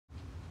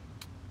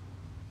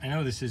I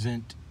know this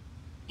isn't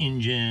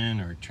engine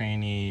or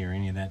tranny or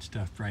any of that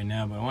stuff right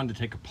now, but I wanted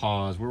to take a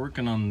pause. We're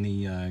working on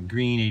the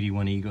green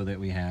 81 Eagle that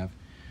we have.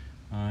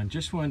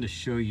 Just wanted to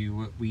show you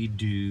what we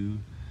do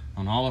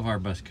on all of our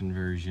bus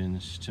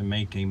conversions to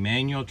make a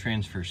manual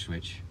transfer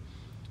switch.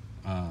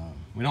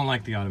 We don't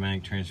like the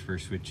automatic transfer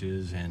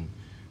switches, and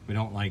we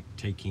don't like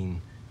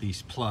taking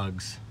these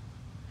plugs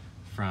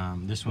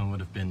from, this one would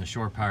have been the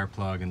shore power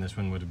plug and this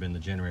one would have been the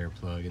generator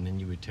plug, and then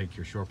you would take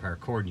your shore power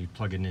cord and you'd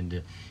plug it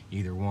into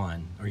either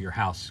one, or your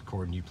house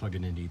cord and you plug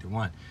it into either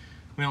one.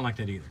 We don't like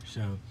that either.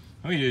 So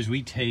what we do is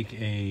we take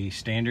a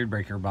standard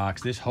breaker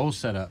box. This whole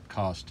setup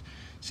cost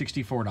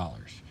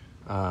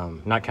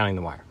 $64, not counting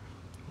the wire.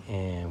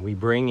 And we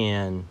bring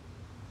in,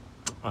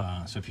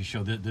 so if you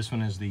show that, this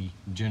one is the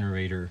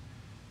generator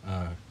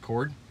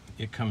cord.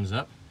 It comes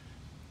up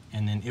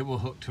and then it will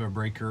hook to a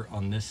breaker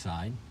on this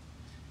side.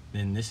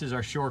 Then this is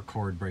our shore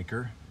cord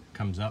breaker,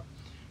 comes up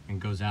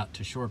and goes out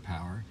to shore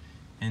power.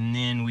 And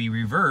then we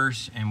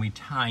reverse and we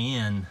tie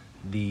in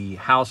the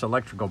house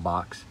electrical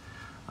box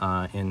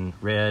in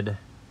red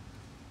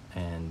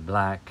and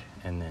black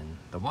and then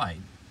the white.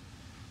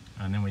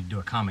 And then we do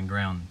a common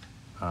ground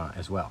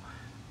as well.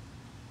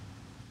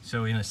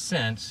 So in a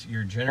sense,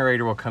 your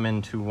generator will come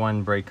into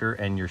one breaker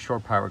and your shore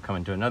power will come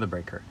into another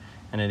breaker.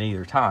 And at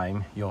either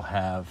time, you'll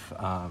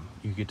have,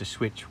 you get to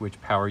switch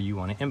which power you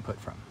want to input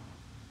from.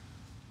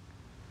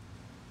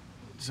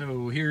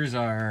 So here's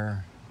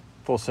our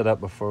full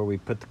setup before we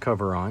put the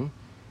cover on.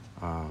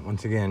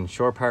 Once again,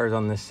 shore power is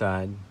on this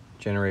side,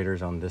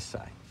 generators on this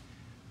side.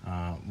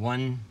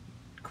 One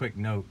quick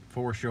note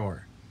for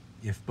sure: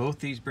 if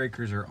both these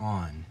breakers are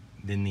on,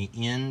 then the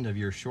end of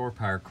your shore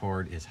power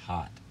cord is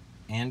hot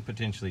and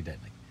potentially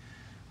deadly.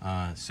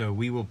 So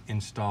we will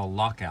install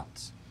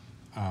lockouts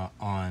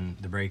on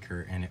the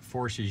breaker, and it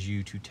forces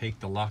you to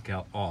take the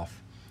lockout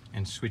off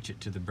and switch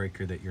it to the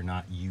breaker that you're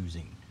not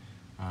using.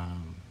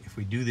 If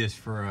we do this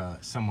for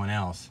someone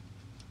else,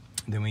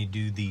 then we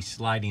do the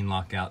sliding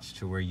lockouts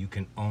to where you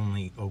can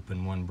only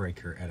open one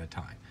breaker at a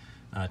time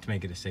to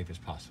make it as safe as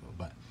possible.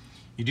 But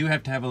you do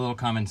have to have a little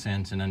common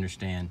sense and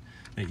understand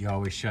that you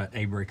always shut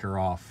a breaker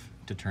off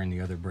to turn the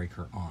other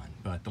breaker on.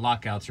 But the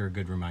lockouts are a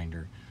good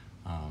reminder,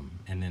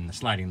 and then the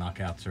sliding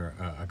lockouts are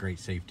a great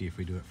safety if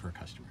we do it for a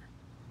customer.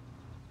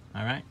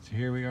 All right, so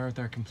here we are with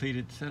our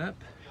completed setup,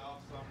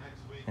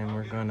 and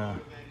we're gonna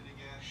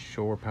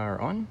shore power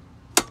on.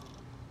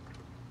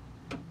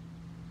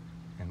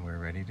 And we're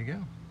ready to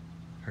go.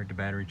 Heard the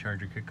battery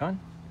charger kick on.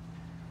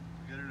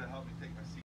 Get her to help me take